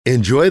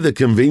Enjoy the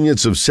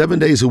convenience of 7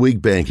 days a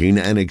week banking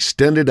and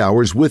extended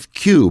hours with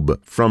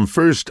Cube from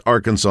First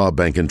Arkansas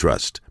Bank and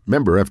Trust.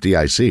 Member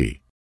FDIC.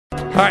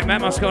 All right,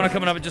 Matt Moscona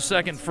coming up in just a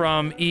second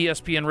from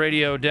ESPN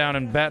Radio down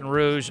in Baton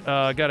Rouge.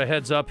 Got a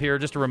heads up here.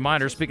 Just a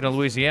reminder, speaking of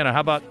Louisiana, how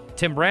about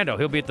Tim Brando?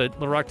 He'll be at the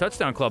Little Rock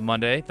Touchdown Club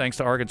Monday. Thanks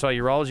to Arkansas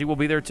Urology. We'll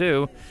be there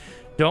too.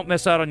 Don't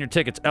miss out on your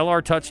tickets.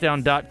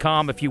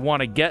 lrtouchdown.com if you want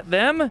to get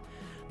them.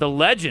 The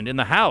legend in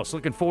the house.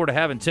 Looking forward to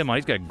having Tim on.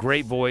 He's got a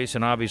great voice,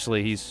 and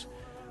obviously he's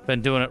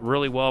been doing it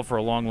really well for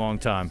a long, long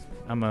time.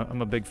 I'm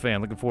a big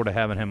fan. Looking forward to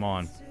having him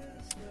on.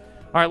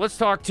 All right, let's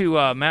talk to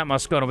Matt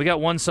Moscona. We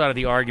got one side of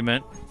the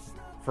argument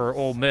for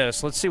Ole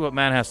Miss. Let's see what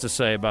Matt has to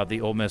say about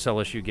the Ole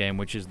Miss-LSU game,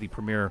 which is the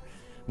premier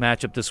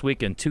matchup this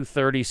weekend,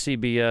 2:30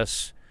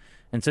 CBS.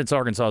 And since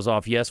Arkansas is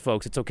off, yes,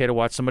 folks, it's okay to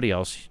watch somebody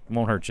else. It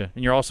won't hurt you.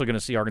 And you're also going to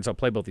see Arkansas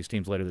play both these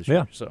teams later this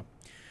year. So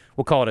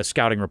we'll call it a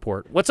scouting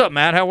report. What's up,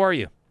 Matt? How are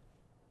you?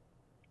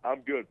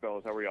 I'm good,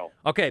 fellas. How are y'all?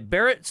 Okay,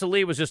 Barrett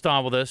Sallee was just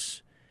on with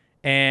us.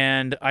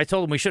 And I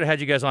told him we should have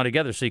had you guys on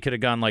together so you could have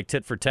gone like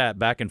tit for tat,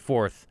 back and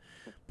forth.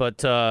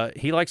 But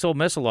he likes Ole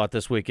Miss a lot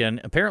this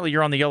weekend. Apparently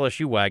you're on the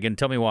LSU wagon.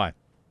 Tell me why.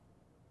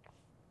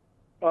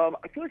 I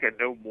feel like I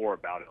know more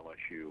about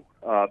LSU.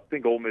 I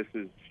think Ole Miss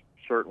is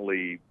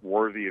certainly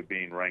worthy of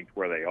being ranked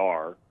where they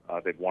are.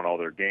 They've won all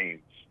their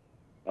games.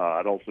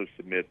 I'd also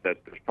submit that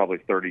there's probably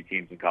 30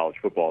 teams in college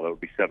football that would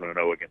be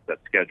 7-0 against that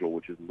schedule,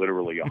 which is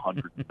literally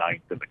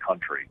 109th in the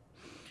country.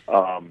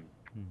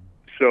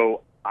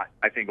 So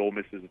I think Ole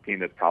Miss is a team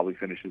that probably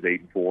finishes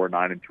 8-4,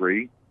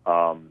 9-3.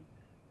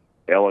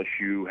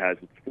 LSU has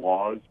its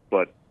flaws,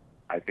 but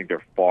I think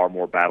they're far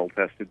more battle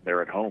tested.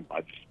 They're at home.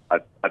 I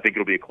think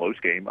it'll be a close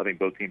game. I think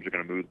both teams are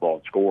going to move the ball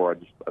and score.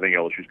 I think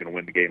LSU's going to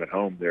win the game at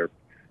home.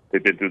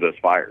 They've been through those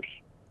fires.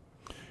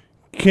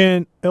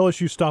 Can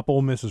LSU stop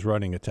Ole Miss's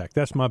running attack?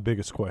 That's my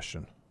biggest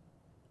question.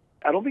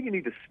 I don't think you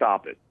need to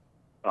stop it.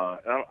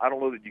 I don't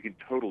know that you can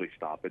totally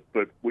stop it,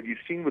 but what you've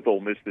seen with Ole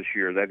Miss this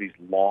year, they have these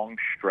long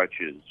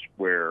stretches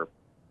where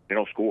they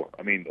don't score.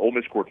 I mean, Ole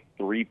Miss scored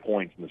 3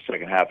 points in the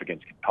second half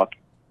against Kentucky,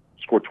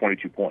 scored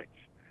 22 points.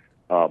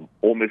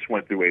 Ole Miss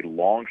went through a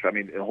long – I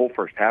mean, the whole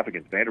first half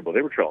against Vanderbilt,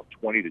 they were trailing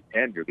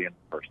 20-10 near the end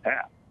of the first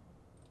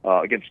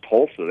half. Against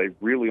Tulsa, they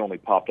really only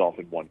popped off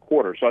in one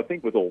quarter. So I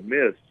think with Ole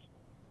Miss,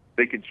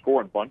 they can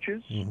score in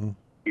bunches, in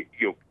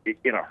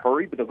a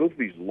hurry, but they'll go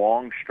through these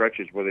long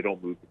stretches where they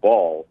don't move the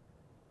ball.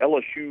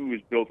 LSU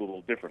is built a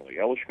little differently.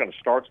 LSU kind of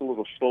starts a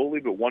little slowly,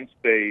 but once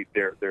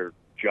their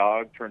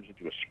jog turns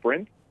into a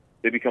sprint,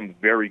 they become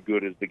very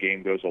good as the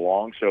game goes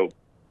along. So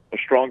a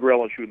stronger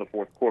LSU in the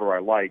fourth quarter I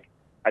like.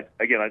 I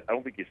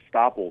don't think you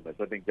stop Ole Miss.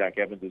 I think Zach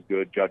Evans is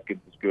good.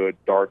 Judkins is good.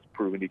 Dart's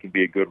proven he can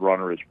be a good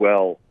runner as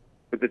well.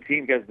 But the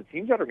teams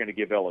that are going to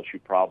give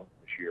LSU problems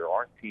this year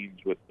aren't teams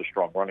with the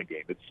strong running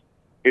game.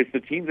 It's the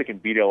teams that can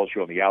beat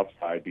LSU on the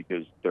outside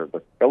because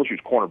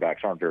LSU's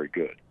cornerbacks aren't very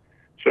good.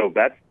 So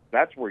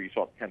that's where you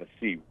saw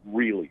Tennessee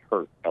really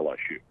hurt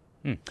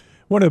LSU.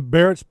 One of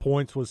Barrett's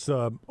points was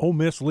Ole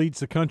Miss leads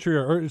the country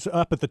or is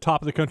up at the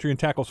top of the country in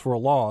tackles for a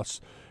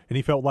loss. And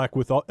he felt like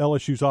with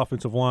LSU's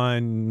offensive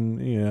line,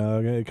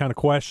 kind of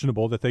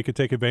questionable that they could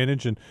take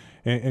advantage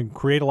and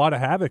create a lot of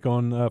havoc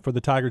for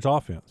the Tigers'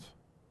 offense.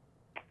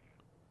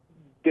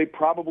 They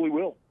probably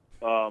will.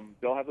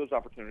 They'll have those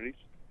opportunities.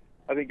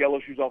 I think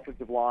LSU's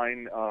offensive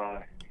line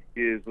I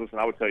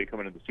would tell you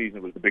coming into the season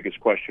it was the biggest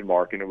question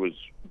mark, and it was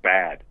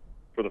bad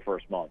for the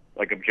first month,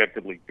 like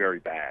objectively very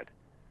bad.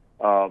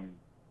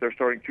 They're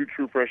starting 2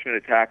 true freshmen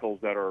at tackles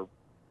that are,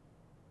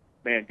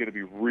 going to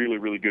be really,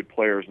 really good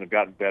players and have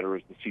gotten better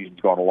as the season's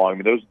gone along. I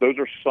mean, those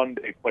are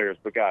Sunday players,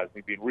 but guys,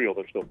 being real,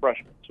 they're still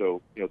freshmen,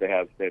 so they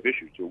have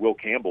issues. So Will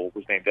Campbell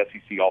was named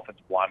SEC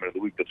Offensive Lineman of the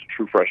Week. That's a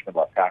true freshman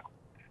left tackle.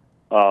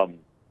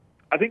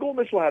 I think Ole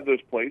Miss will have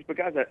those plays, but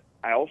guys,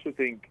 I also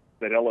think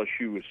that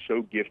LSU is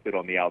so gifted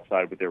on the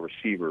outside with their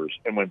receivers,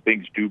 and when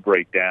things do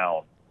break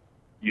down,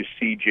 you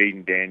see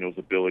Jaden Daniels'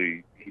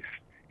 ability.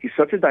 He's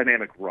such a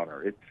dynamic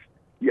runner.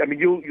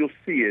 You'll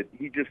see it.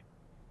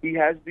 He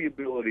has the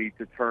ability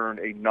to turn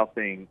a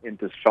nothing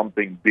into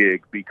something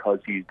big because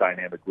he's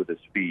dynamic with his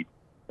feet,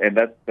 and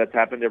that's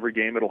happened every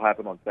game. It'll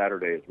happen on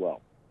Saturday as well.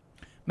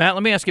 Matt,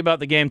 let me ask you about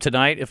the game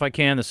tonight, if I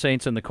can, the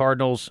Saints and the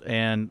Cardinals.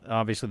 And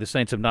obviously the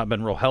Saints have not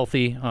been real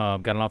healthy.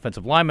 Got an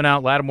offensive lineman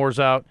out, Lattimore's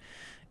out,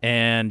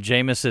 and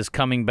Jameis is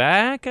coming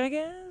back, I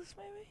guess,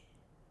 maybe?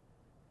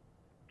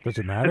 Does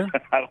it matter?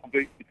 I don't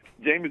think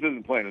Jameis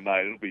isn't playing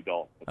tonight. It'll be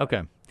Dalton.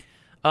 Okay.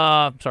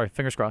 Sorry,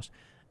 fingers crossed.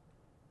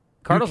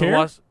 Cardinals have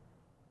lost.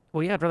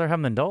 Well, yeah, I'd rather have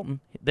them than Dalton.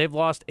 They've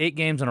lost 8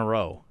 games in a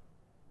row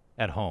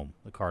at home.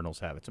 The Cardinals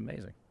have. It's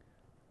amazing.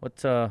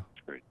 Get a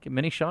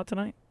mini shot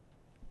tonight?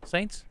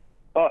 Saints?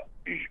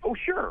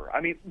 Sure. I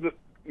mean, the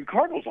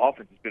Cardinals'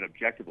 offense has been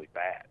objectively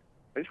bad.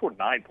 They scored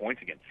 9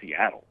 points against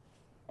Seattle,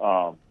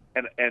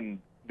 and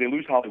they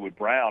lose Hollywood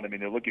Brown. I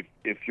mean,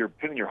 if you're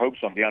pinning your hopes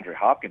on DeAndre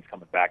Hopkins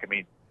coming back, I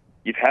mean,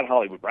 you've had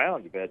Hollywood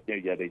Brown, you had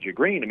AJ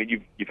Green. I mean,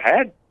 you've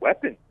had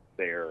weapons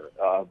there.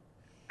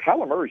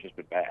 Kyler Murray's just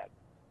been bad.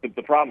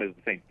 The problem is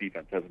the Saints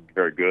defense hasn't been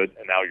very good,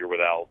 and now you're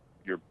without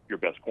your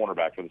best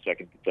cornerback for the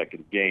second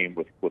consecutive game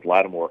with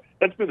Lattimore.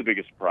 That's been the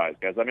biggest surprise,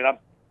 guys. I mean,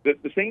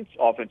 the Saints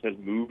offense has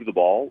moved the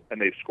ball and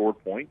they've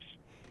scored points.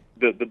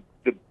 The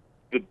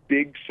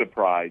big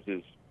surprise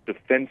is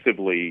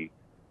defensively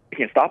they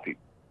can't stop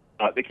people.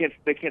 They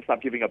can't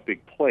stop giving up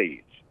big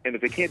plays. And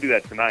if they can't do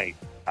that tonight,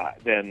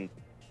 then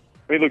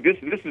I mean, look, this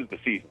is the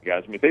season,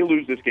 guys. I mean, if they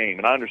lose this game,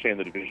 and I understand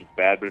the division's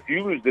bad, but if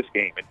you lose this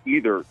game and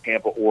either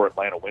Tampa or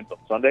Atlanta wins on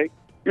Sunday,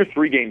 you're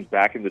 3 games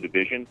back in the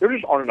division. There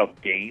just aren't enough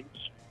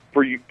games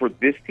for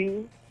this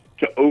team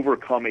to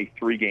overcome a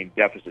 3-game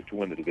deficit to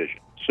win the division.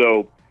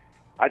 So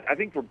I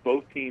think for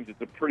both teams, it's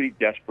a pretty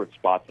desperate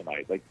spot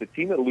tonight. Like the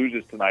team that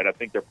loses tonight, I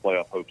think their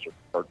playoff hopes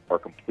are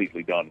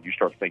completely done. You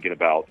start thinking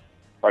about,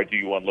 all right, do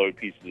you unload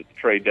pieces at the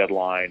trade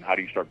deadline? How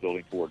do you start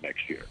building forward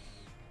next year?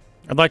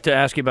 I'd like to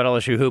ask you about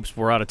LSU hoops.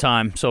 We're out of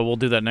time, so we'll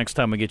do that next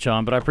time we get you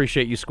on. But I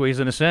appreciate you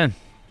squeezing us in.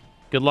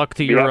 Good luck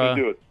to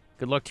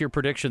your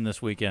prediction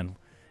this weekend.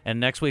 And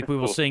next week we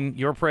will sing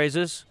your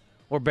praises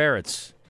or Barrett's.